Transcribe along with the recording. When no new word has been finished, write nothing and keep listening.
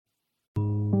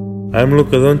I'm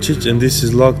Luka Doncic, and this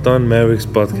is Locked On Mavericks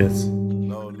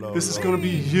podcast. This is gonna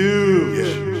be huge.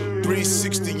 Yeah.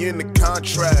 360 in the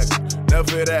contract,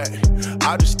 never that.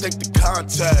 I just take the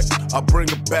contact, I bring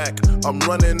it back. I'm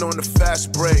running on the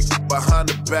fast break, behind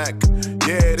the back.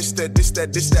 Yeah, this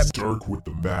that. Dirk with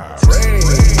the Mavs.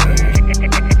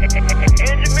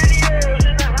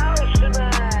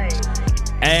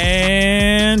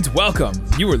 And welcome.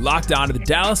 You are locked on to the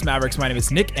Dallas Mavericks. My name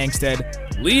is Nick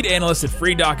Angstead, lead analyst at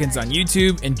Free Dawkins on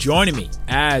YouTube, and joining me,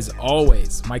 as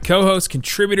always, my co-host,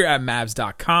 contributor at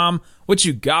Mavs.com. What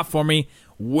you got for me?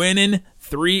 Winning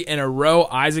 3 in a row,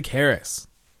 Isaac Harris.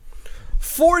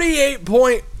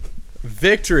 48-point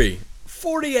victory.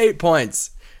 48 points.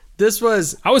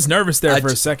 I was nervous there for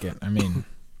a second. I mean,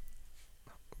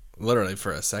 literally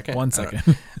for a second. 1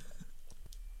 second.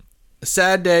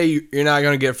 Sad day. You're not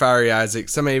going to get Fiery Isaac.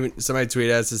 Somebody tweeted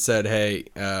us and said, "Hey,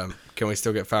 can we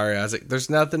still get Fiery Isaac?" There's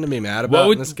nothing to be mad about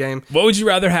in this game. What would you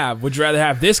rather have? Would you rather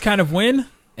have this kind of win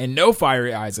and no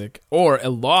Fiery Isaac, or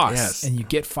a loss and you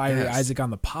get Fiery Isaac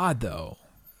on the pod though?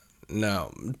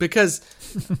 No, because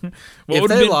if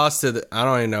they lost to I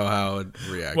don't even know how I would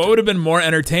react. What would have been more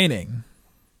entertaining?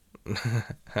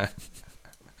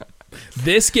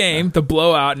 This game, the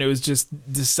blowout, and it was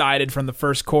just decided from the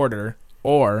first quarter,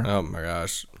 or oh my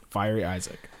gosh, Fiery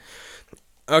Isaac.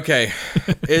 Okay,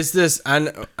 is this? I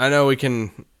know we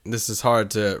can. This is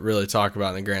hard to really talk about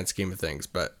in the grand scheme of things,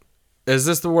 but is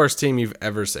this the worst team you've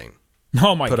ever seen?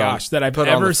 Oh my gosh, that I've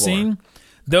ever seen.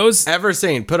 Those ever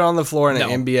seen put on the floor in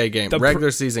an NBA game,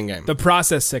 regular season game. The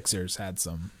process Sixers had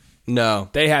some. No,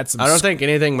 they had some. I don't think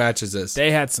anything matches this.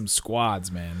 They had some squads,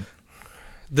 man.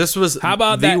 This was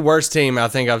the worst team I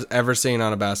think I've ever seen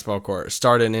on a basketball court.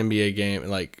 Start an NBA game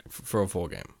like for a full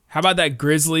game. How about that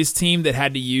Grizzlies team that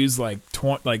had to use like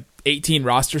 18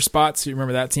 roster spots? You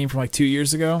remember that team from like 2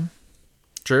 years ago?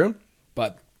 True,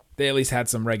 but they at least had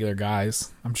some regular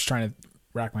guys. I'm just trying to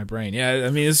rack my brain. Yeah, I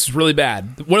mean, this is really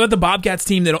bad. What about the Bobcats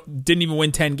team that didn't even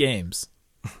win 10 games?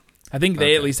 I think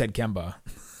they at least had Kemba.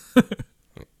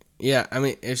 Yeah, I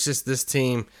mean, it's just this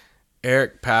team.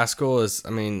 Eric Paschall is, I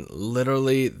mean,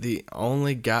 literally the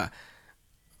only guy.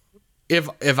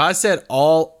 If I said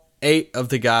all 8 of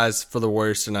the guys for the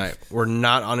Warriors tonight were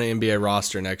not on an NBA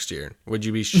roster next year, would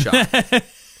you be shocked?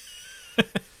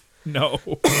 No.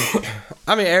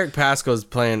 I mean, Eric Paschall is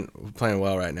playing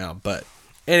well right now. But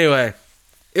anyway,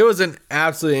 it was an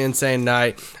absolutely insane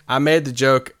night. I made the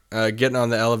joke getting on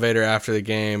the elevator after the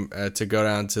game to go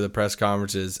down to the press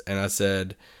conferences, and I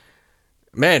said,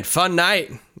 man, fun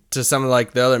night, to some of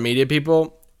like the other media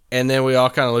people. And then we all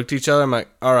kind of looked at each other. I'm like,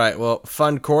 all right, well,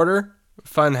 fun quarter,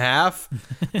 fun half,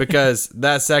 because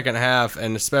that second half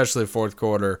and especially fourth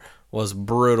quarter was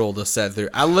brutal to set through.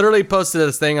 I literally posted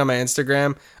this thing on my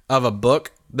Instagram of a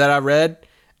book that I read,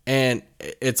 and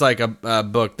it's like a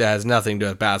book that has nothing to do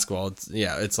with basketball.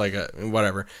 It's like a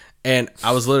whatever. And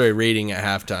I was literally reading at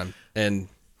halftime. And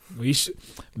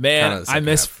I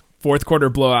miss fourth quarter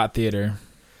blowout theater.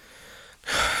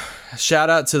 Shout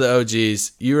out to the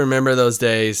OGs. You remember those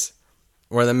days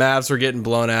where the Mavs were getting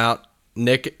blown out.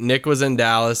 Nick was in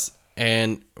Dallas,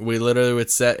 and we literally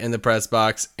would sit in the press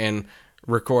box and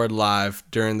record live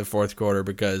during the fourth quarter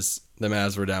because the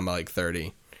Mavs were down by like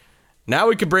 30. Now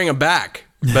we could bring them back,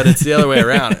 but it's the other way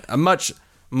around. A much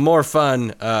more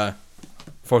fun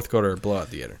fourth quarter blowout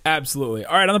theater. Absolutely.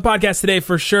 All right, on the podcast today,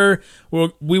 for sure,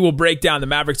 we will break down the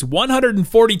Mavericks'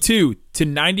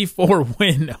 142-94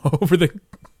 win over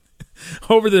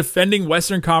the defending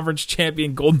Western Conference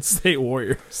champion Golden State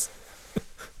Warriors.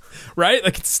 Right?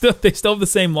 Like they still have the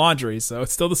same laundry, so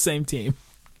it's still the same team.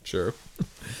 Sure.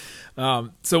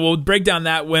 So we'll break down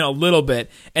that win a little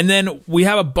bit. And then we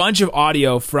have a bunch of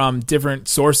audio from different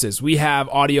sources. We have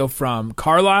audio from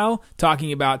Carlisle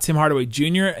talking about Tim Hardaway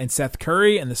Jr. and Seth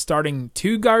Curry and the starting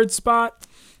 2-guard spot.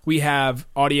 We have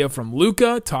audio from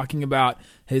Luka talking about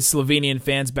his Slovenian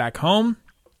fans back home,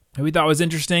 that we thought was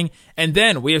interesting. And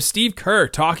then we have Steve Kerr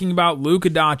talking about Luka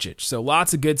Doncic. So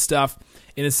lots of good stuff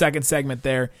in the second segment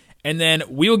there. And then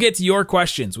we will get to your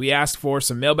questions. We asked for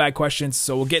some mailbag questions,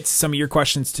 so we'll get to some of your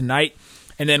questions tonight.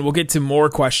 And then we'll get to more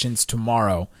questions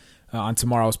tomorrow on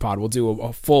tomorrow's pod. We'll do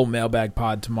a full mailbag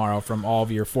pod tomorrow from all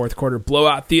of your fourth quarter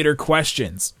blowout theater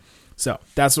questions. So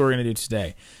that's what we're going to do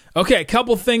today. Okay, a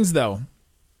couple things, though.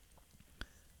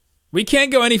 We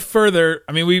can't go any further.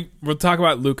 I mean, we'll talk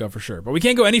about Luka for sure, but we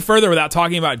can't go any further without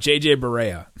talking about JJ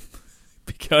Barea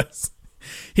because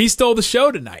he stole the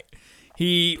show tonight.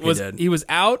 He was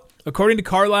out. According to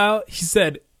Carlisle,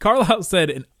 Carlisle said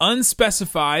an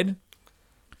unspecified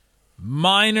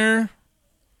minor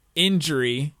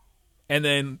injury, and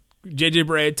then JJ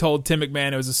Barea told Tim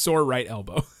McMahon it was a sore right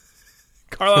elbow.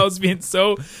 Carlisle was being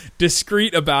so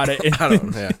discreet about it. And I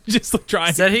don't. Yeah. just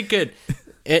trying. Said he could.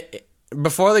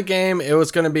 Before the game, it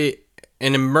was going to be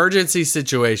an emergency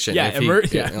situation. Yeah,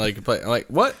 play. Like,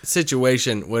 what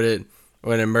situation would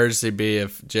an emergency be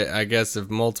if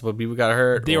multiple people got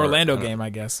hurt? The Orlando game, I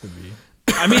guess, would be.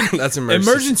 I mean, that's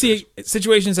emergency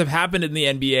situations have happened in the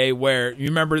NBA where you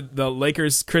remember the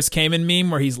Lakers Chris Kaman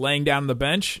meme where he's laying down on the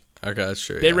bench. Okay, that's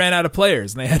true. They ran out of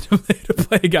players and they had to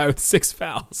play a guy with 6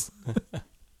 fouls.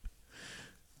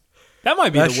 That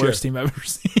might be the worst team I've ever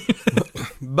seen.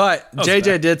 But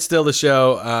JJ did steal the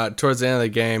show towards the end of the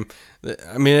game.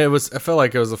 I mean, I felt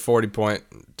like it was a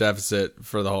 40-point deficit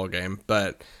for the whole game,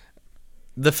 but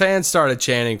the fans started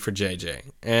chanting for JJ,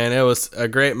 and it was a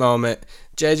great moment.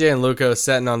 JJ and Luka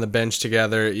sitting on the bench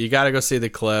together. You got to go see the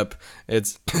clip.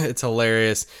 It's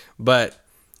hilarious. But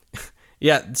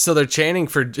yeah, so they're chanting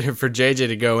for JJ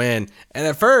to go in, and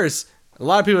at first, a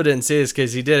lot of people didn't see this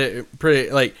because he did it pretty,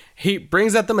 like, he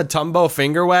brings at them a Tumbo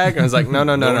finger wag, and I was like, no.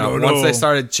 Once they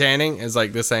started chanting, it's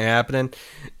like, this ain't happening.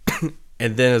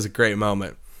 And then it was a great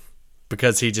moment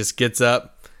because he just gets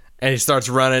up and he starts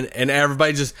running, and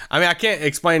everybody just, I mean, I can't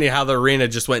explain to you how the arena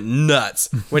just went nuts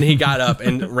when he got up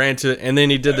and ran to, and then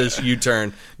he did this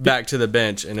U-turn back to the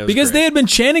bench, and it was because great. They had been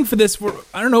chanting for this for,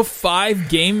 I don't know, 5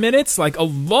 game minutes, like a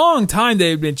long time.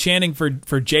 They had been chanting for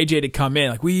JJ to come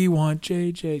in, like, we want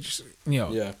JJ, just,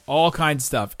 all kinds of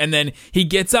stuff. And then he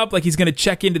gets up like he's going to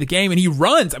check into the game, and he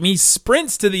runs. I mean, he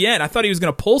sprints to the end. I thought he was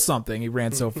going to pull something. He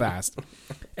ran so fast.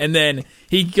 And then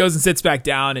he goes and sits back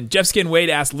down, and Jeff Skin Wade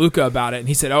asked Luka about it, and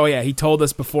he said, oh, yeah, he told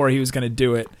us before he was going to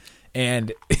do it.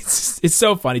 And it's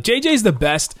so funny. JJ's the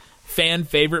best fan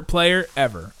favorite player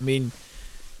ever. I mean,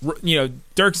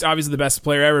 Dirk's obviously the best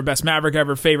player ever, best Maverick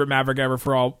ever, favorite Maverick ever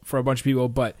for a bunch of people.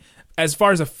 But as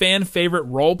far as a fan favorite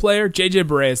role player, JJ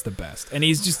Barea is the best. And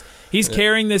he's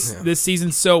carrying this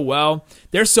season so well.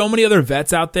 There's so many other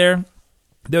vets out there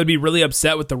that would be really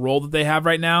upset with the role that they have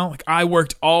right now. Like, I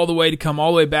worked all the way to come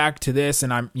all the way back to this,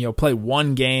 and I'm played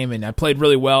 1 game and I played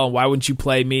really well. Why wouldn't you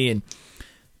play me? And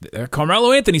the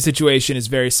Carmelo Anthony situation is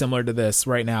very similar to this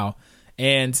right now.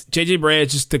 And JJ Barea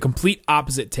is just the complete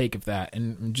opposite take of that.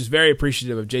 And I'm just very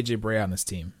appreciative of JJ Barea on this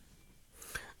team.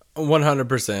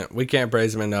 100%. We can't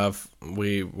praise him enough.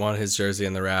 We want his jersey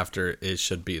in the rafter. It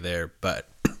should be there. But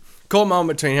cool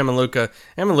moment between him and Luka.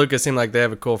 Him and Luka seem like they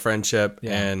have a cool friendship.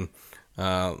 Yeah. And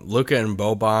Luka and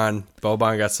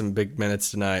Boban got some big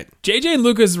minutes tonight. JJ and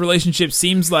Luka's relationship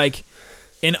seems like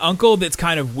an uncle that's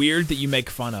kind of weird that you make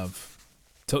fun of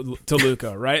to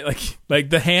Luka, right? Like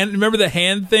the hand. Remember the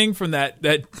hand thing from that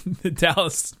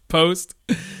Dallas Post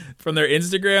from their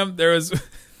Instagram?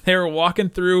 They were walking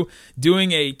through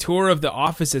doing a tour of the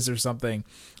offices or something,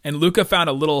 and Luka found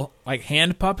a little like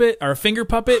hand puppet or a finger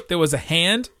puppet that was a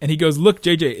hand, and he goes, "Look,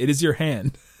 JJ, it is your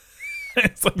hand."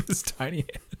 It's like this tiny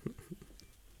hand.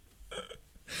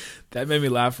 That made me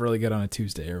laugh really good on a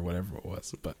Tuesday or whatever it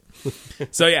was. But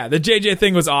so yeah, the JJ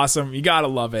thing was awesome. You gotta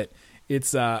love it.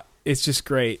 It's just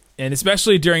great, and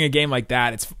especially during a game like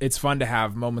that, it's fun to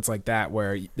have moments like that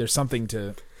where there's something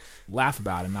to laugh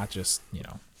about and not just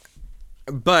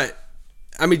But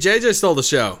I mean, JJ stole the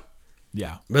show.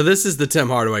 Yeah. But this is the Tim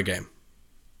Hardaway game.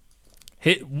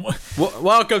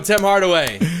 Welcome, Tim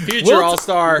Hardaway, future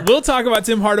All-Star. We'll talk about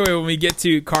Tim Hardaway when we get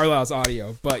to Carlisle's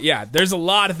audio. But yeah, there's a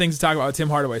lot of things to talk about with Tim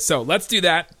Hardaway. So let's do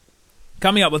that.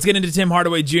 Coming up, let's get into Tim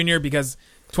Hardaway Jr. because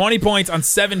 20 points on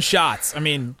 7 shots. I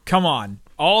mean, come on.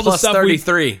 Plus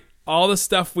 33. All the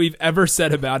stuff we've ever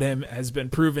said about him has been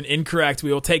proven incorrect.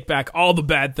 We will take back all the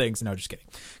bad things. No, just kidding.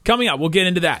 Coming up, we'll get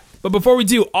into that. But before we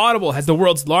do, Audible has the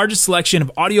world's largest selection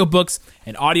of audiobooks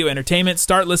and audio entertainment.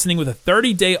 Start listening with a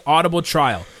 30-day Audible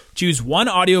trial. Choose 1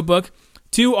 audiobook,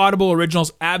 2 Audible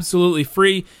originals absolutely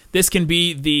free. This can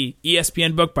be the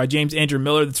ESPN book by James Andrew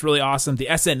Miller that's really awesome. The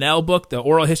SNL book, the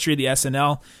oral history of the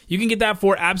SNL. You can get that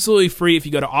for absolutely free if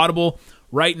you go to Audible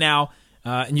right now.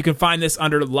 And you can find this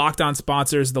under Locked On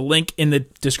Sponsors. The link in the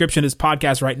description of this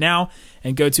podcast right now.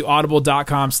 And go to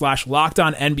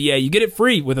audible.com/LockedOnNBA. You get it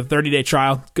free with a 30-day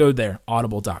trial. Go there,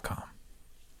 audible.com.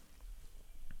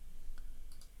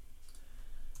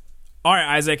 All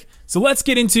right, Isaac. So let's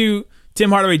get into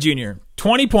Tim Hardaway Jr.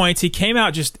 20 points. He came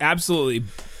out just absolutely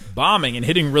bombing and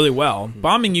hitting really well.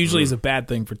 Bombing usually is a bad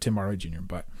thing for Tim Hardaway Jr.,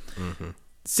 but...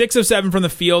 6 of 7 from the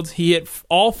field. He hit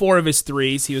all 4 of his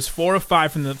threes. He was 4 of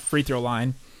 5 from the free throw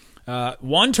line. 1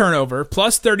 turnover,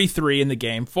 plus 33 in the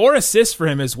game. 4 assists for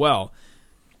him as well.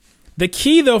 The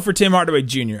key, though, for Tim Hardaway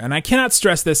Jr., and I cannot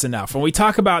stress this enough, when we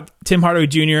talk about Tim Hardaway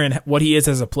Jr. and what he is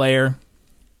as a player,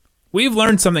 we've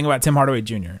learned something about Tim Hardaway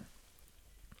Jr.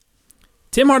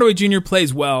 Tim Hardaway Jr.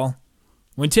 plays well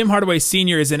when Tim Hardaway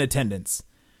Sr. is in attendance.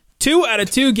 2 out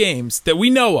of 2 games that we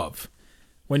know of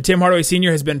when Tim Hardaway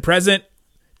Sr. has been present,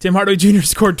 Tim Hardaway Jr.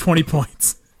 scored 20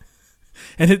 points.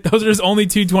 And those are his only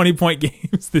 2 20-point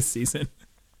games this season.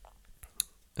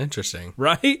 Interesting.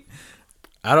 Right?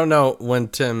 I don't know when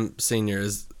Tim Sr.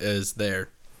 is there,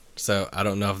 so I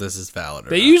don't know if this is valid or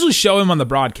They not. usually show him on the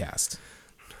broadcast.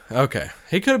 Okay.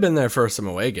 He could have been there for some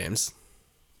away games.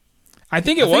 I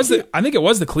think it was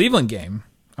the Cleveland game.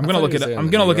 I'm gonna look it up. I'm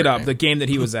gonna look it up. game. The game that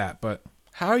he was at, but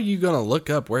How are you going to look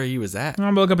up where he was at? I'm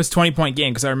gonna look up his 20-point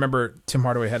game because I remember Tim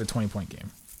Hardaway had a 20-point game.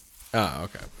 Oh,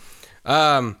 okay.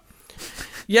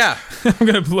 Yeah. I'm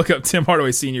gonna look up Tim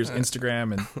Hardaway Sr.'s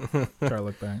Instagram and try to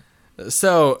look back.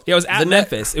 So Yeah, it was at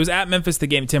Memphis. It was at Memphis. The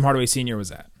game Tim Hardaway Sr.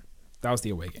 was at. That was the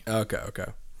away game. Okay.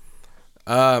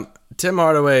 Tim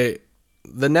Hardaway,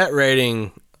 the net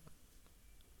rating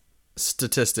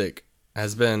statistic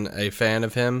has been a fan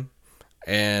of him,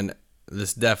 and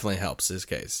this definitely helps his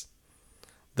case.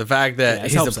 The fact that it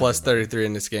he's a helps plus everybody. 33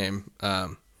 in this game,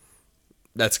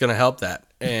 that's going to help that.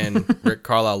 And Rick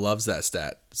Carlisle loves that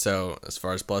stat. So as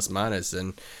far as plus minus,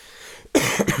 and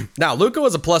now Luka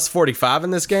was a plus 45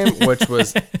 in this game, which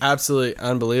was absolutely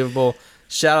unbelievable.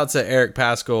 Shout out to Eric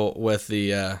Paschal with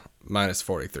the minus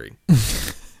 43.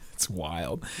 It's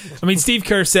wild. I mean, Steve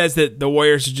Kerr says that the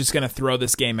Warriors are just going to throw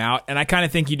this game out, and I kind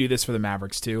of think you do this for the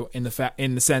Mavericks too, in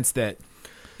the sense that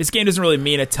this game doesn't really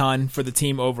mean a ton for the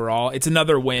team overall. It's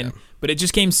another win, but it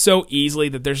just came so easily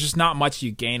that there's just not much you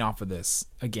gain off of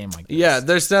a game like this. Yeah,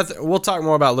 there's nothing. We'll talk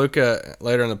more about Luka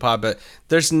later in the pod, but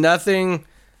there's nothing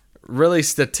really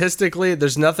statistically.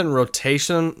 There's nothing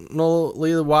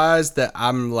rotationally wise that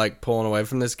I'm like pulling away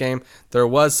from this game. There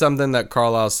was something that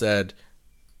Carlisle said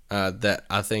that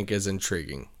I think is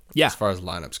intriguing. Yeah. As far as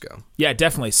lineups go. Yeah,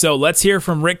 definitely. So let's hear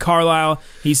from Rick Carlisle.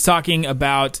 He's talking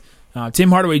about Tim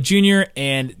Hardaway Jr.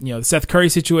 and the Seth Curry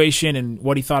situation and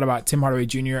what he thought about Tim Hardaway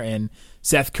Jr. and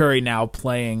Seth Curry now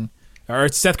playing. Or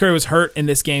Seth Curry was hurt in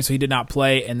this game, so he did not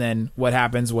play. And then what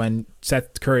happens when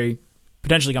Seth Curry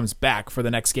potentially comes back for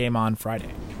the next game on Friday?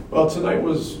 Well, tonight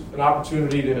was an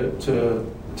opportunity to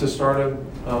start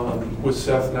him with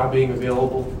Seth not being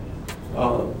available.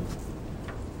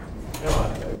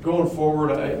 Going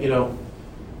forward,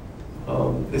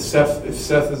 if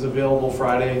Seth is available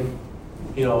Friday,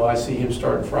 I see him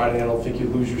starting Friday. I don't think you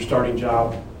lose your starting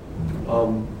job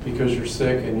because you're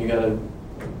sick and you got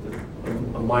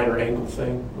a minor ankle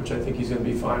thing, which I think he's going to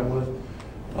be fine with.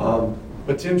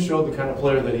 But Tim showed the kind of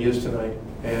player that he is tonight,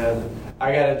 and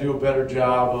I got to do a better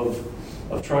job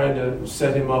of trying to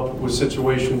set him up with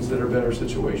situations that are better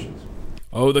situations.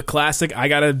 Oh, the classic, I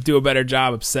got to do a better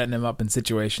job of setting him up in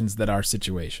situations that are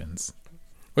situations.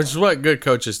 Which is what good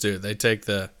coaches do. They take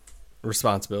the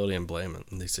responsibility and blame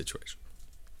in these situations.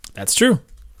 That's true.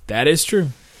 That is true.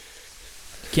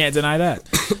 Can't deny that.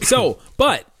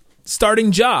 But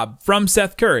starting job from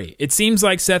Seth Curry. It seems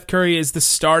like Seth Curry is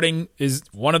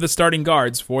one of the starting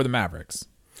guards for the Mavericks.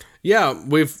 Yeah,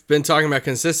 we've been talking about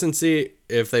consistency.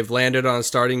 If they've landed on a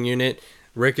starting unit,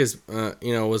 Rick is,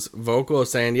 was vocal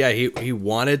saying, yeah, he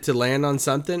wanted to land on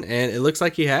something, and it looks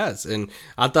like he has. And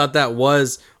I thought that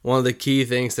was one of the key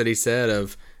things that he said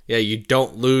of, yeah, you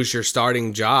don't lose your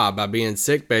starting job by being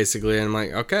sick, basically. And I'm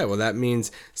like, okay, well, that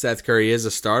means Seth Curry is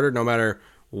a starter no matter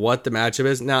what the matchup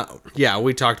is. Now, yeah,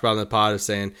 we talked about in the pod of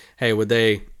saying, hey, would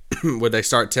they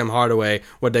start Tim Hardaway?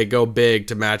 Would they go big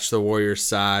to match the Warriors'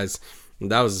 size?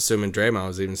 That was assuming Draymond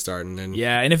was even starting. And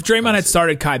if Draymond had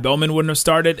started, Kai Bowman wouldn't have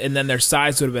started, and then their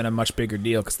size would have been a much bigger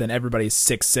deal because then everybody's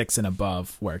 6'6" and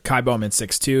above, where Kai Bowman's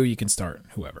 6'2", you can start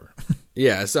whoever.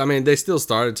 Yeah, so, I mean, they still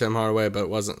started Tim Hardaway, but it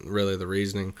wasn't really the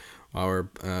reasoning while we're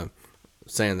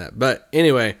saying that. But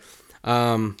anyway,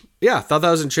 I thought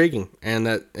that was intriguing, and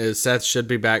that Seth should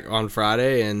be back on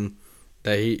Friday, and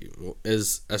that he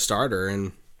is a starter,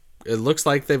 and it looks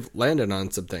like they've landed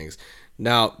on some things.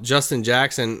 Now, Justin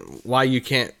Jackson, why you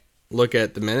can't look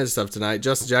at the minutes stuff tonight,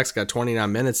 Justin Jackson got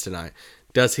 29 minutes tonight.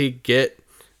 Does he get,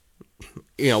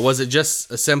 was it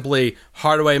just simply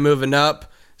Hardaway moving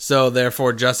up, so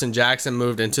therefore Justin Jackson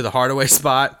moved into the Hardaway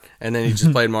spot, and then he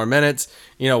just played more minutes?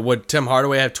 Would Tim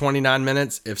Hardaway have 29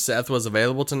 minutes if Seth was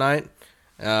available tonight?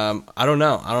 I don't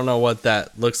know. I don't know what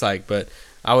that looks like, but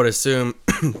I would assume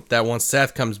that once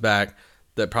Seth comes back,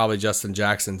 that probably Justin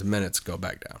Jackson's minutes go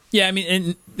back down. Yeah, I mean,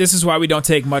 and this is why we don't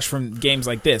take much from games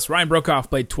like this. Ryan Broekhoff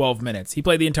played 12 minutes. He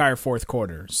played the entire fourth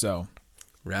quarter, so.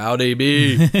 Rowdy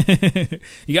B.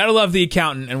 You got to love the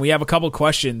accountant, and we have a couple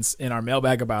questions in our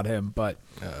mailbag about him, but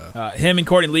him and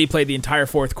Courtney Lee played the entire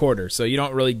fourth quarter, so you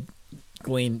don't really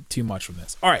glean too much from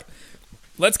this. All right,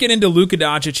 let's get into Luka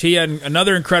Doncic. He had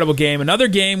another incredible game, another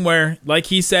game where, like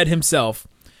he said himself,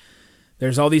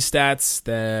 there's all these stats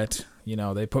that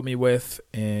they put me with,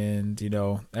 and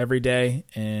every day,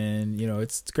 and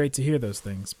it's great to hear those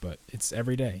things, but it's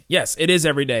every day. Yes, it is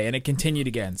every day, and it continued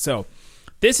again. So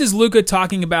this is Luka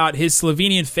talking about his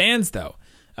Slovenian fans, though.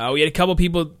 We had a couple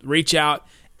people reach out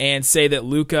and say that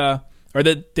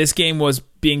that this game was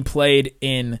being played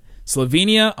in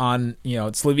Slovenia on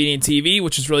Slovenian TV,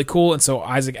 which is really cool. And so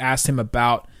Isaac asked him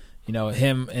about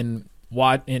him and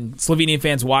Slovenian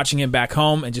fans watching him back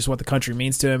home and just what the country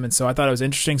means to him. And so I thought it was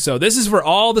interesting. So this is for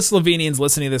all the Slovenians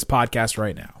listening to this podcast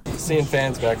right now. Seeing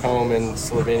fans back home in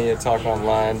Slovenia talk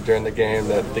online during the game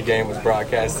that the game was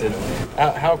broadcasted,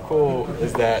 how cool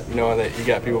is that, knowing that you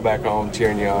got people back home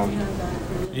cheering you on?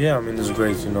 Yeah, I mean, it's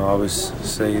great. I always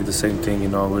say the same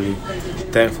thing. Really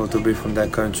thankful to be from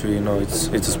that country. It's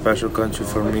a special country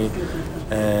for me,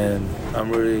 and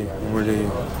I'm really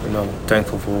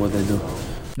thankful for what they do.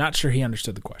 Not sure he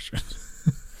understood the question.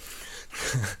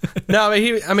 No,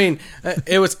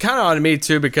 it was kind of on me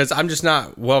too, because I'm just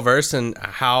not well versed in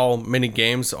how many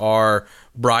games are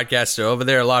broadcasted over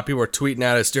there. A lot of people were tweeting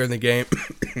at us during the game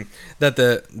that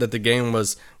the game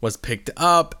was picked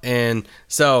up, and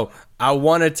so I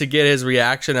wanted to get his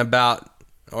reaction about,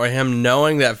 or him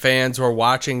knowing that fans were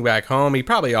watching back home. He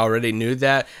probably already knew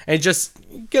that, and just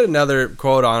get another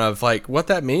quote on of like what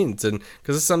that means, and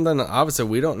because it's something that obviously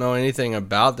we don't know anything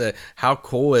about. That how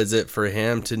cool is it for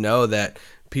him to know that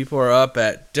people are up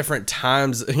at different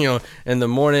times, in the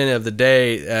morning of the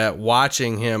day,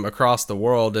 watching him across the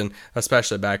world, and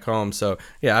especially back home. So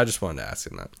yeah, I just wanted to ask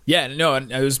him that. Yeah, no,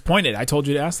 it was pointed. I told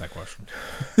you to ask that question.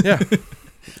 Yeah,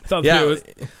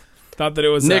 thought that it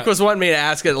was Nick was wanting me to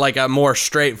ask it like a more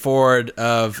straightforward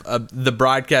of the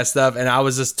broadcast stuff, and I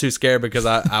was just too scared because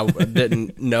I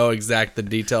didn't know exact the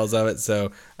details of it,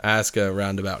 so I asked a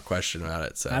roundabout question about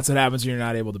it. So that's what happens when you're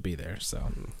not able to be there. So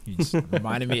you just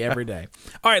reminded me every day.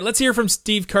 All right, let's hear from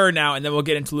Steve Kerr now, and then we'll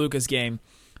get into Luka's game.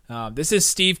 This is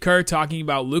Steve Kerr talking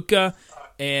about Luka,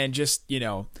 and just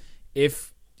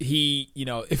if he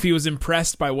was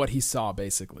impressed by what he saw,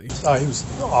 basically. He was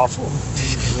awful.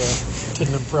 He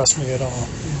didn't impress me at all.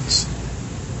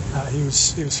 He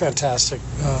was fantastic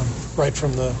right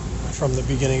from the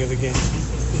beginning of the game.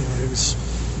 He was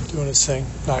doing his thing,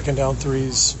 knocking down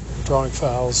threes, drawing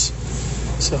fouls.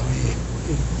 So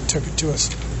he took it to us.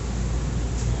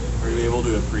 Are you able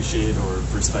to appreciate or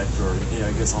respect or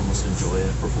I guess almost enjoy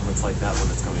a performance like that when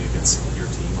it's coming against your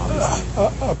team,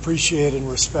 obviously? Appreciate and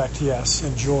respect, yes.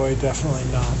 Enjoy, definitely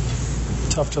not.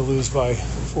 Tough to lose by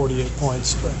 48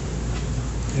 points, but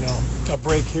a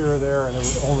break here or there, and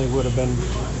it only would have been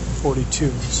 42.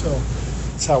 So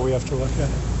that's how we have to look at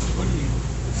it. What do you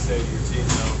say to your team,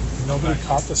 though? Nobody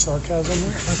caught the sarcasm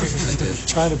there?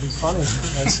 Trying to be funny.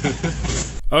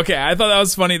 Okay, I thought that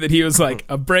was funny that he was like,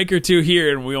 a break or two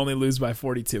here, and we only lose by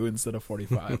 42 instead of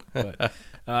 45. But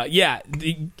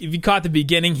if you caught the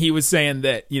beginning, he was saying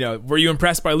that, were you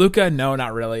impressed by Luka? No,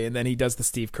 not really. And then he does the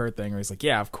Steve Kerr thing where he's like,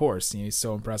 yeah, of course. He's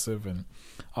so impressive and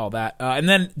all that. And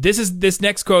then this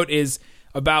next quote is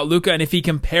about Luka and if he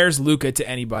compares Luka to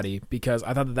anybody, because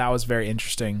I thought that was very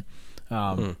interesting.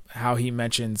 How he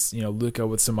mentions Luka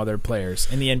with some other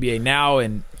players in the NBA now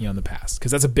and in the past,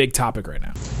 because that's a big topic right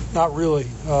now. Not really.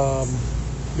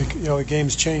 The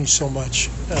game's changed so much.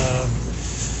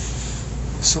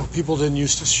 So people didn't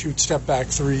used to shoot step back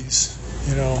threes.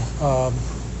 I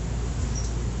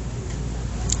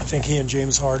think he and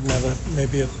James Harden have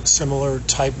maybe a similar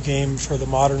type game for the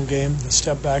modern game. The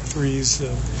step back threes,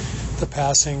 the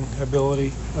passing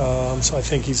ability. So I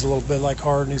think he's a little bit like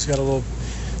Harden. He's got a little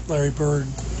Larry Bird,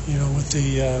 with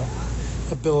the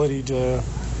ability to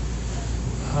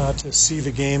see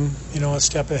the game, a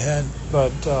step ahead.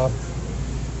 But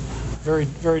very,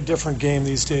 very different game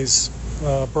these days.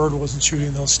 Bird wasn't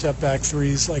shooting those step-back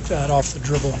threes like that off the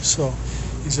dribble, so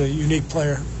he's a unique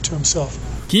player to himself.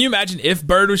 Can you imagine if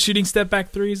Bird was shooting step-back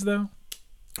threes, though?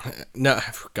 No,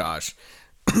 gosh.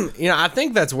 I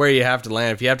think that's where you have to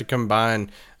land. If you have to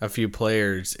combine a few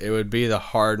players, it would be a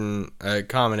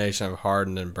combination of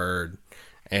Harden and Bird.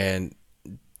 And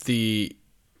the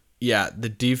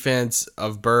defense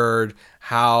of Bird,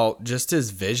 how just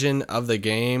his vision of the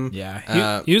game.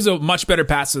 Yeah, he was a much better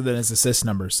passer than his assist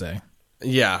numbers say.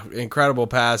 Yeah, incredible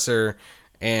passer.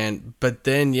 But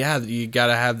then, you got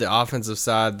to have the offensive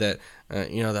side that,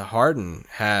 that Harden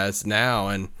has now.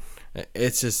 And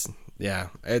it's just... Yeah,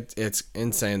 it's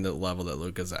insane the level that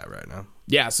Luka's at right now.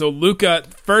 Yeah, so Luka,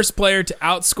 first player to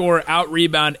outscore,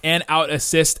 out-rebound, and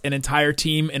out-assist an entire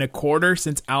team in a quarter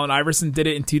since Allen Iverson did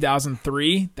it in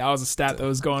 2003. That was a stat that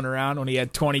was going around when he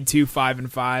had 22, 5,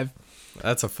 and 5.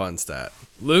 That's a fun stat.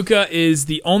 Luka is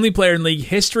the only player in league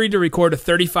history to record a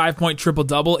 35-point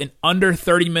triple-double in under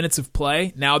 30 minutes of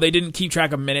play. Now, they didn't keep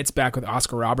track of minutes back with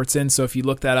Oscar Robertson, so if you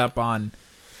look that up on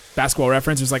Basketball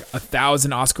Reference, there's like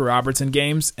 1,000 Oscar Robertson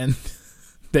games and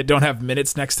that don't have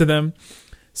minutes next to them,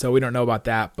 so we don't know about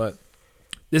that. But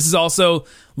this is also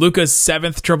Luka's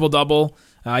 7th triple-double.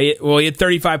 He had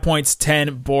 35 points,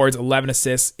 10 boards, 11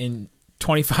 assists in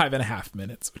 25 and a half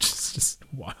minutes, which is just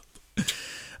wild.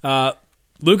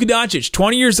 Luka Doncic,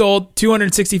 20 years old,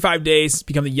 265 days,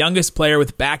 become the youngest player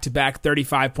with back-to-back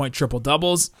 35-point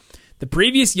triple-doubles. The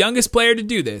previous youngest player to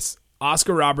do this,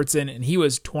 Oscar Robertson, and he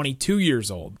was 22 years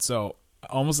old, so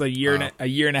almost a year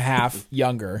and a half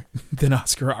younger than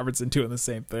Oscar Robertson doing the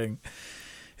same thing.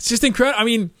 It's just incredible. I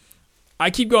mean, I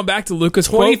keep going back to Luka's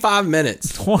 25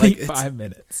 minutes. 25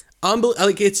 minutes.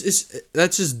 It's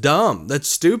that's just dumb. That's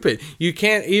stupid. You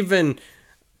can't even.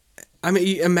 I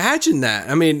mean, imagine that.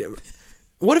 I mean,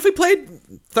 what if he played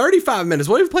 35 minutes?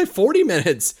 What if he played 40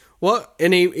 minutes? What?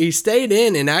 And he stayed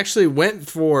in and actually went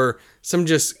for some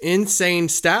just insane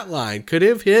stat line. Could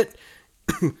have hit.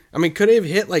 I mean, could he have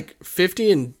hit like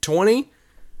 50 and 20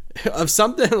 of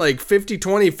something, like 50,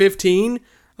 20, 15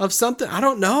 of something? I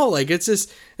don't know. Like, it's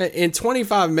just in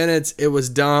 25 minutes, it was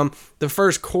dumb. The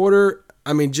first quarter,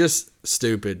 I mean, just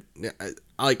stupid.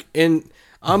 Like,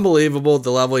 unbelievable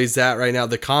the level he's at right now.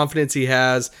 The confidence he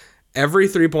has. Every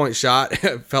 3-point shot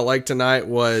felt like tonight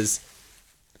was.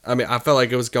 I mean, I felt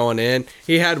like it was going in.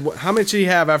 He had, how much did he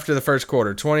have after the first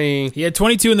quarter? 20. He had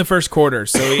 22 in the first quarter,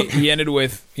 so he ended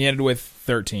with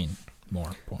 13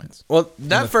 more points. Well,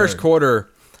 that first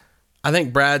quarter, I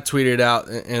think Brad tweeted out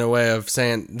in a way of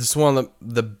saying this is one of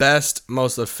the best,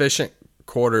 most efficient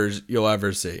quarters you'll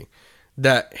ever see.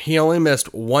 That he only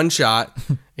missed one shot,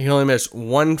 he only missed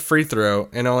one free throw,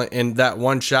 and that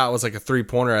one shot was like a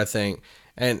 3-pointer, I think.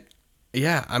 And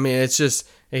yeah, I mean, it's just.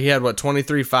 He had,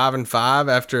 23, 5, and 5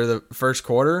 after the first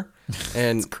quarter?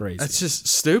 And it's crazy. That's just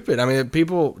stupid. I mean,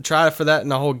 people try for that in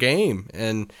the whole game.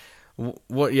 And,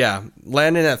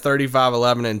 landing at 35,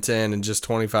 11, and 10 in just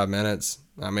 25 minutes,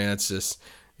 I mean, it's just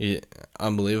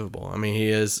unbelievable. I mean, he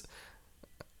is.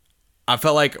 I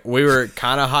felt like we were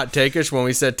kind of hot take-ish when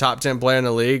we said top 10 player in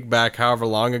the league back however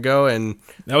long ago. And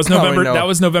that was November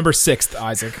 6th,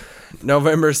 Isaac.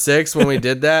 November 6th when we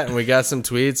did that, and we got some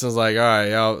tweets. I was like, all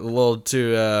right, y'all, a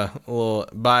little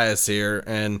bias here,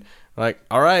 and like,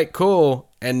 all right, cool.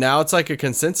 And now it's like a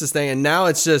consensus thing, and now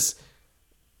it's just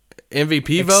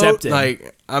MVP Accepted. vote.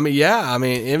 Like, I mean,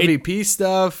 MVP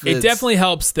stuff. It definitely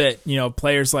helps that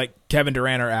players like Kevin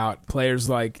Durant are out, players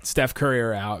like Steph Curry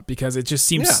are out, because it just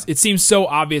seems so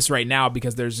obvious right now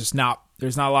because there's not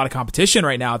a lot of competition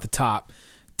right now at the top.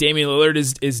 Damian Lillard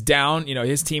is down.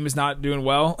 His team is not doing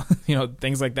well.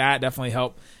 Things like that definitely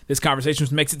help this conversation,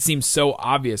 which makes it seem so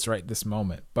obvious right this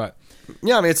moment. But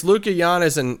yeah, I mean, it's Luka,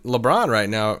 Giannis, and LeBron right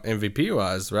now MVP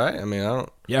wise, right? I mean, I don't.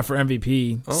 Yeah, for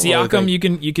MVP,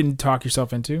 Siakam, you can talk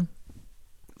yourself into.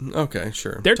 Okay,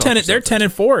 sure. They're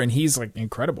 10-4, and he's like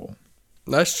incredible.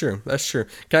 That's true.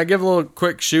 Can I give a little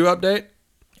quick shoe update?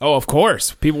 Oh, of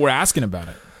course. People were asking about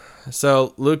it.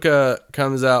 So Luka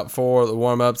comes out for the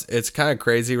warm-ups. It's kind of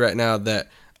crazy right now that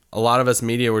a lot of us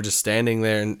media were just standing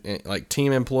there and like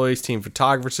team employees, team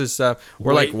photographers and stuff.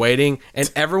 We're like waiting,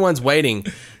 and everyone's waiting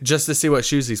just to see what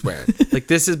shoes he's wearing. Like,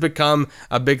 this has become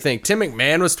a big thing. Tim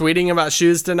McMahon was tweeting about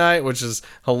shoes tonight, which is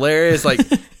hilarious. Like,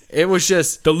 it was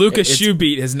just the Luka shoe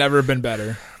beat has never been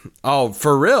better. Oh,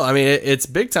 for real. I mean, it's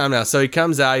big time now. So he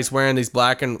comes out, he's wearing these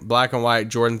black and white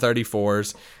Jordan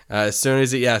 34s. As soon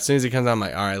as he comes out, I'm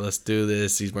like, all right, let's do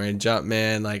this. He's wearing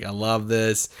Jumpman. Like, I love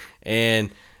this. And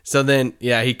so then,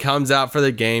 he comes out for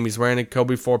the game. He's wearing a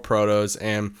Kobe 4 Protos,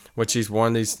 and which he's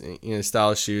worn these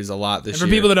stylish shoes a lot this year.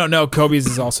 For people that don't know, Kobe's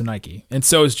is also Nike, and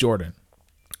so is Jordan.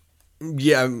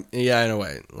 Yeah, in a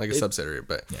way, like a subsidiary,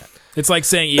 but yeah, it's like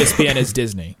saying ESPN is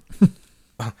Disney.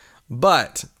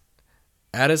 But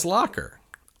at his locker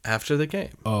after the game,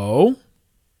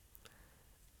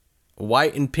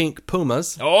 white and pink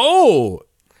Pumas. Oh,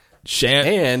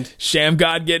 Sham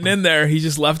God getting in there. He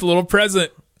just left a little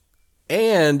present.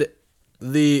 And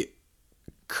the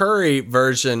Curry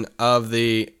version of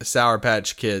the Sour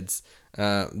Patch Kids,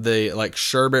 the like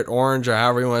sherbet orange, or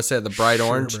however you want to say it, the bright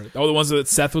orange. Oh, the ones that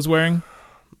Seth was wearing?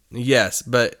 Yes,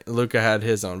 but Luka had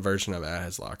his own version of it at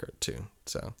his locker too.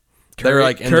 So they were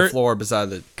like in the floor beside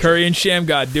the Curry and Sham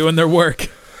God doing their work.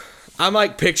 I'm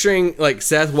like picturing like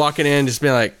Seth walking in, just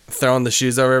being like throwing the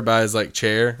shoes over by his like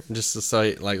chair, just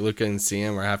so like Luka can see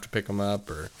him or have to pick him up.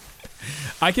 Or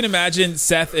I can imagine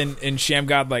Seth and Sham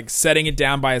God like setting it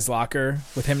down by his locker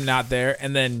with him not there,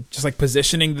 and then just like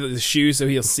positioning the shoes so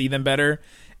he'll see them better,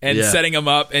 and Yeah. setting him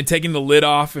up and taking the lid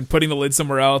off and putting the lid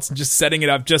somewhere else and just setting it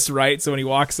up just right so when he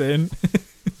walks in.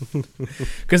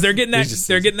 Because they're getting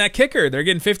that kicker. They're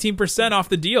getting 15% off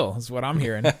the deal is what I'm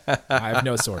hearing. I have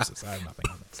no sources. I have nothing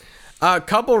on this. A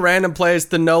couple random plays.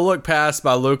 The no-look pass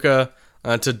by Luka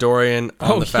to Dorian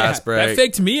on the fast break. That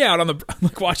faked me out on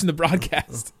the watching the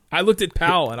broadcast. I looked at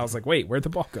Powell and I was like, wait, where'd the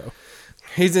ball go?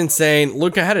 He's insane.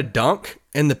 Luka had a dunk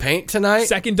in the paint tonight.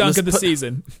 Second dunk of the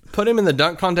season. Put him in the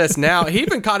dunk contest now. He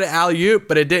even caught an alley-oop,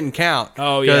 but it didn't count.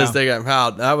 Oh, yeah. Because they got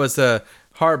fouled. That was a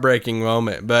heartbreaking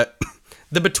moment. But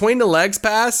the between the legs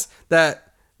pass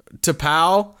that to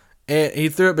Powell, and he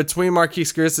threw it between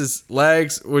Marquise Chris's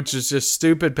legs, which is just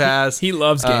stupid pass. He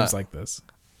loves games like this.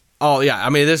 Oh, yeah. I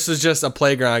mean, this was just a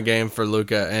playground game for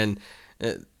Luka. And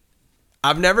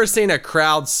I've never seen a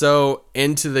crowd so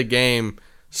into the game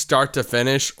start to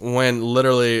finish when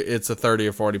literally it's a 30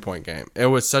 or 40 point game. It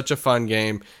was such a fun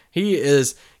game. You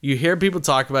hear people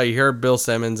talk about, you hear Bill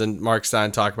Simmons and Mark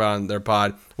Stein talk about on their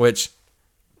pod, which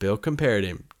Bill compared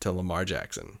him to Lamar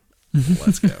Jackson.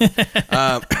 Let's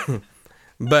go.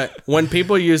 But when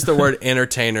people use the word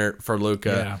entertainer for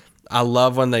Luka, I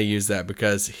love when they use that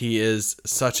because he is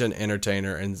such an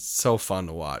entertainer and so fun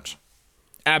to watch.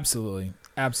 Absolutely.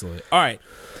 Absolutely. All right.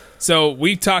 So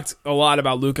we talked a lot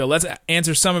about Luka. Let's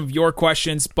answer some of your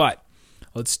questions, but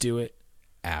let's do it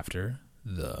after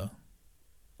the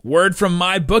word from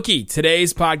MyBookie.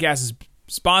 Today's podcast is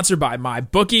sponsored by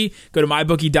MyBookie. Go to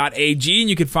mybookie.ag and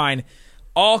you can find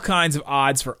all kinds of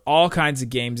odds for all kinds of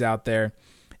games out there.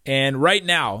 And right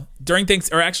now, during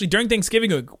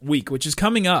Thanksgiving week, which is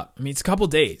coming up, I mean, it's a couple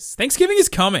days. Thanksgiving is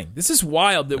coming. This is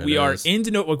wild that we are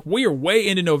way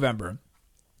into November.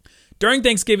 During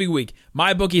Thanksgiving week,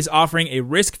 MyBookie is offering a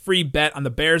risk-free bet on the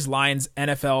Bears-Lions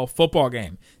NFL football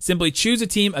game. Simply choose a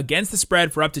team against the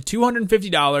spread for up to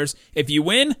 $250. If you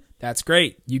win, that's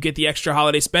great. You get the extra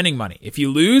holiday spending money. If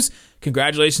you lose,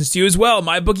 congratulations to you as well.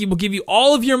 MyBookie will give you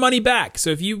all of your money back.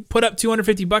 So if you put up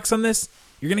 $250 on this,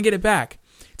 you're going to get it back.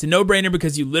 It's a no-brainer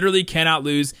because you literally cannot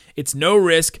lose. It's no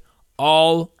risk,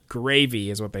 all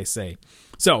gravy is what they say.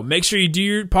 So make sure you do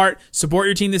your part, support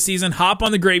your team this season, hop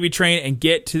on the gravy train, and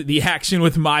get to the action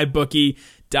with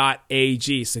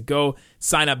mybookie.ag. So go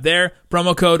sign up there.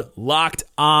 Promo code Locked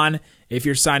On. If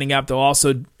you're signing up, they'll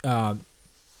also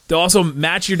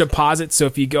match your deposit. So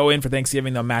if you go in for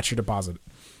Thanksgiving, they'll match your deposit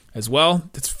as well.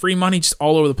 It's free money just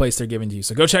all over the place they're giving to you.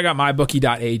 So go check out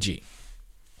mybookie.ag.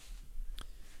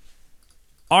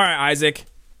 All right, Isaac,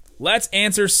 let's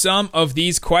answer some of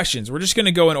these questions. We're just going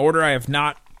to go in order. I have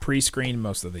not pre-screened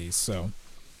most of these, so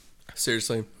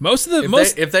seriously,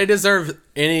 if they deserve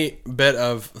any bit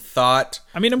of thought,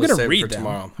 I mean, I'm going to read them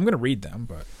tomorrow. I'm going to read them,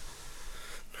 but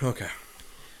okay.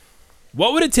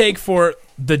 What would it take for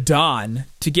the Don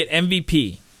to get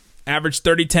MVP? Average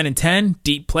 30, 10, and 10,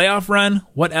 deep playoff run.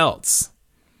 What else?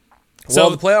 Well,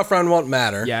 the playoff run won't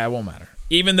matter. Yeah, it won't matter.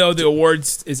 Even though the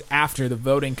awards is after, the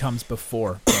voting comes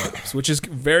before playoffs, which is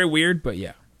very weird, but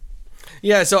yeah.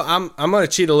 Yeah, so I'm going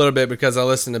to cheat a little bit because I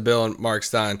listened to Bill and Mark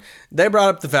Stein. They brought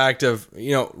up the fact of,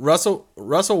 Russell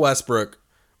Westbrook,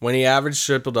 when he averaged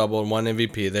triple-double and won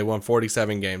MVP, they won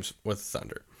 47 games with the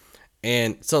Thunder.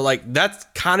 And so, that's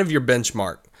kind of your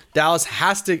benchmark. Dallas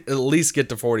has to at least get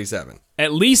to 47.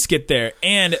 At least get there.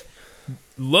 And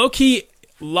low-key,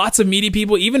 lots of media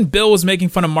people, even Bill was making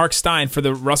fun of Mark Stein for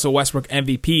the Russell Westbrook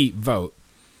MVP vote.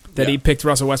 He picked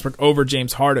Russell Westbrook over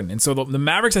James Harden. And so the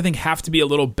Mavericks, I think, have to be a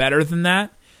little better than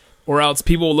that, or else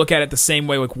people will look at it the same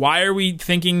way. Like, why are we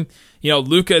thinking,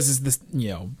 Lucas is this,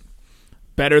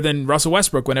 better than Russell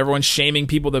Westbrook when everyone's shaming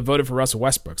people that voted for Russell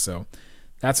Westbrook? So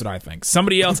that's what I think.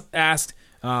 Somebody else asked,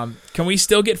 can we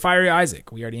still get Fiery Isaac?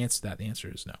 We already answered that. The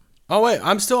answer is no. Oh, wait,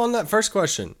 I'm still on that first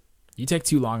question. You take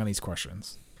too long on these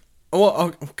questions.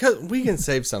 Well, we can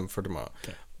save some for tomorrow.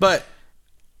 Okay. But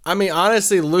I mean,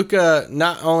 honestly, Luka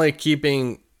not only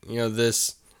keeping,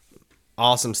 this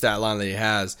awesome stat line that he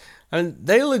has, I mean,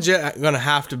 they legit going to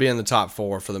have to be in the top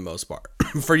 4 for the most part.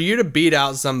 For you to beat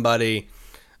out somebody,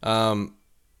 let's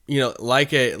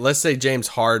say James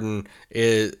Harden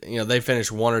is, they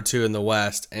finished 1 or 2 in the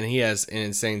West and he has an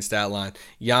insane stat line.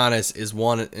 Giannis is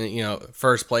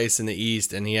first place in the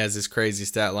East and he has this crazy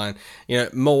stat line.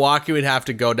 Milwaukee would have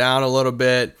to go down a little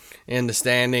bit in the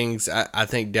standings. I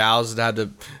think Dallas would have to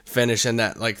finish in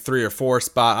that 3 or 4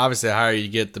 spot. Obviously, the higher you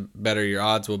get, the better your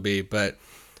odds will be. But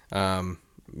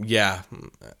yeah,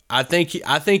 I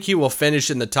think he will finish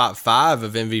in the top 5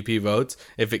 of MVP votes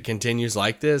if it continues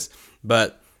like this.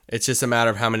 But it's just a matter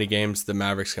of how many games the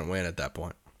Mavericks can win at that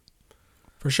point.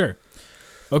 For sure.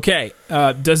 Okay,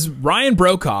 does Ryan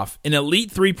Brokoff, an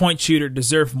elite three-point shooter,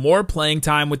 deserve more playing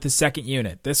time with the second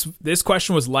unit? This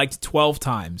question was liked 12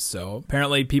 times, so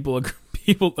apparently people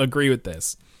agree with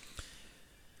this.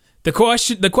 The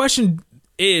question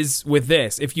is with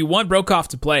this: if you want Brokoff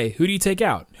to play, who do you take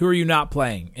out? Who are you not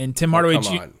playing? And Tim Hardaway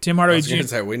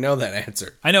Jr. We know that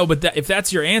answer. I know, but if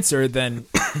that's your answer, then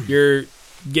you're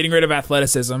getting rid of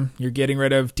athleticism. You're getting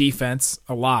rid of defense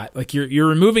a lot. Like you're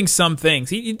removing some things.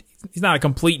 He's not a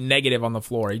complete negative on the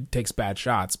floor. He takes bad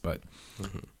shots, but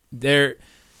they're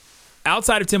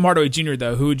outside of Tim Hardaway Jr.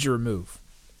 though. Who would you remove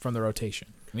from the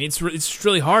rotation? I mean, it's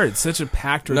really hard. It's such a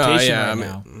packed rotation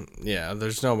now. Yeah,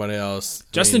 there's nobody else.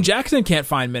 Justin Jackson can't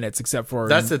find minutes except for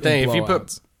that's the thing.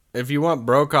 If you want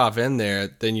Brokoff in there,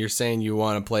 then you're saying you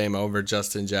want to play him over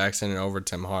Justin Jackson and over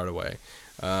Tim Hardaway.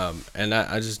 And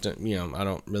I just don't, I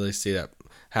don't really see that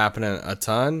happening a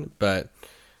ton, but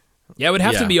yeah, it would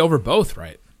have to be over both,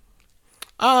 right?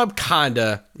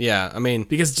 Kinda, yeah. I mean,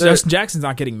 because Justin Jackson's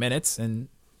not getting minutes, and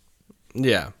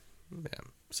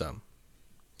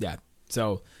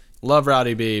so love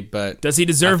Rowdy B, but does he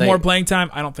deserve more playing time?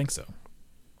 I don't think so. I'm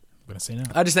gonna say no.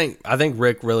 I think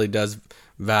Rick really does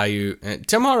value, and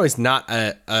Tim Hardaway's not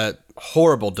a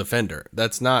horrible defender.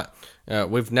 That's not.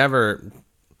 We've never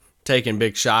taking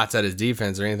big shots at his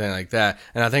defense or anything like that.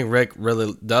 And I think Rick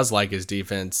really does like his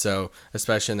defense, so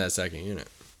especially in that second unit.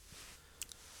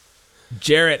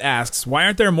 Jarrett asks, why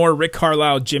aren't there more Rick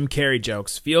Carlisle, Jim Carrey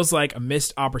jokes? Feels like a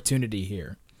missed opportunity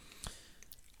here.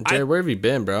 Jarrett, where have you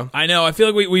been, bro? I know. I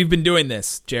feel like we've been doing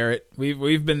this, Jarrett.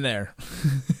 We've been there.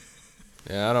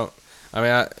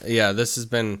 This has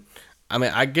been... I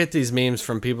mean, I get these memes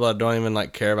from people that don't even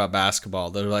care about basketball.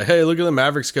 They're like, "Hey, look at the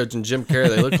Mavericks coach and Jim Carrey.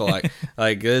 They look alike."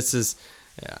 Like this is,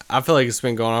 I feel like it's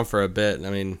been going on for a bit. I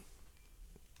mean,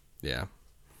 yeah,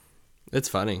 it's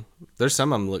funny. There's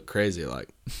some of them look crazy. Like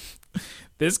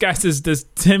this guy says, "Does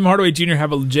Tim Hardaway Jr.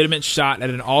 have a legitimate shot at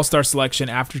an All-Star selection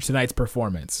after tonight's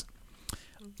performance?"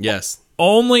 Yes,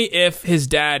 only if his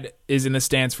dad is in the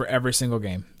stands for every single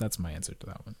game. That's my answer to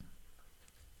that one.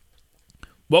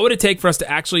 What would it take for us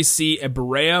to actually see a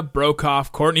Barea,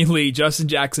 Brokoff, Courtney Lee, Justin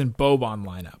Jackson, Boban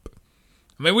lineup?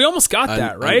 I mean, we almost got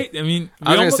that, right? I was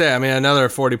going to say, another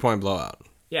 40-point blowout.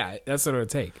 Yeah, that's what it would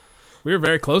take. We were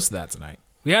very close to that tonight.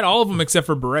 We had all of them except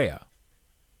for Barea.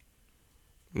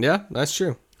 Yeah, that's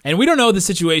true. And we don't know the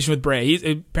situation with Barea. He's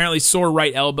apparently sore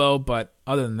right elbow, but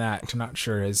other than that, I'm not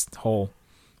sure his whole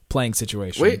playing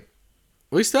situation.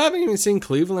 We still haven't even seen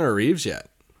Cleveland or Reeves yet.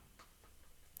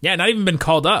 Yeah, not even been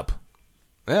called up.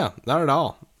 Yeah, not at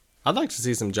all. I'd like to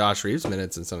see some Josh Reeves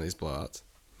minutes in some of these blowouts.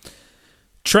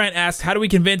 Trent asked, how do we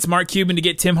convince Mark Cuban to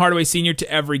get Tim Hardaway Sr. to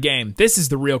every game? This is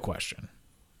the real question.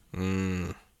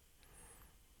 I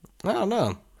don't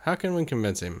know. How can we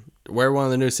convince him? Wear one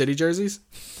of the new City jerseys?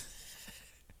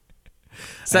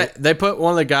 They put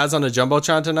one of the guys on the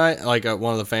Jumbotron tonight,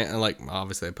 one of the fans,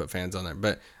 obviously they put fans on there,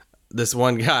 but this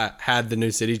one guy had the new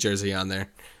City jersey on there.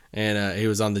 And he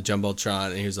was on the Jumbotron,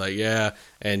 and he was like, yeah.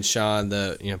 And Sean,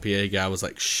 the PA guy, was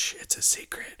like, shh, it's a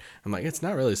secret. I'm like, it's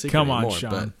not really a secret anymore. Come on,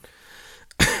 Sean.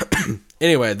 But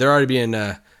anyway, they're already being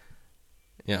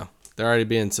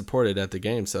supported at the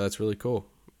game, so that's really cool.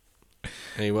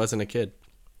 And he wasn't a kid.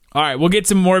 All right, we'll get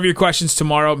some more of your questions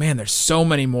tomorrow. Man, there's so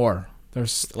many more.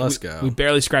 Let's go. We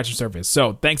barely scratched the surface.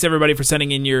 So thanks, everybody, for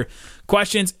sending in your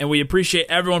questions, and we appreciate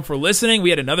everyone for listening.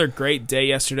 We had another great day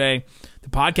yesterday. The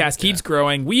podcast keeps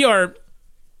growing. We are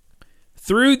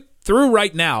through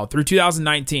right now, through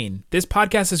 2019, this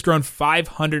podcast has grown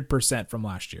 500% from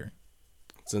last year.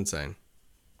 It's insane.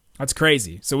 That's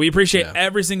crazy. So we appreciate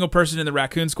every single person in the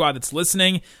Raccoon Squad that's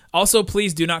listening. Also,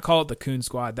 please do not call it the Coon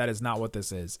Squad. That is not what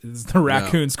this is. It's the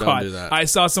Raccoon Squad. Don't do that. I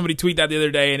saw somebody tweet that the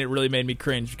other day, and it really made me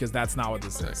cringe because that's not what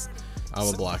this is. I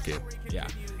will block it. Yeah.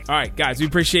 All right, guys, we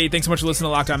appreciate you. Thanks so much for listening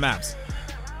to Locked On Mavs.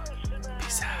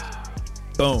 Peace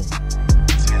out. Boom.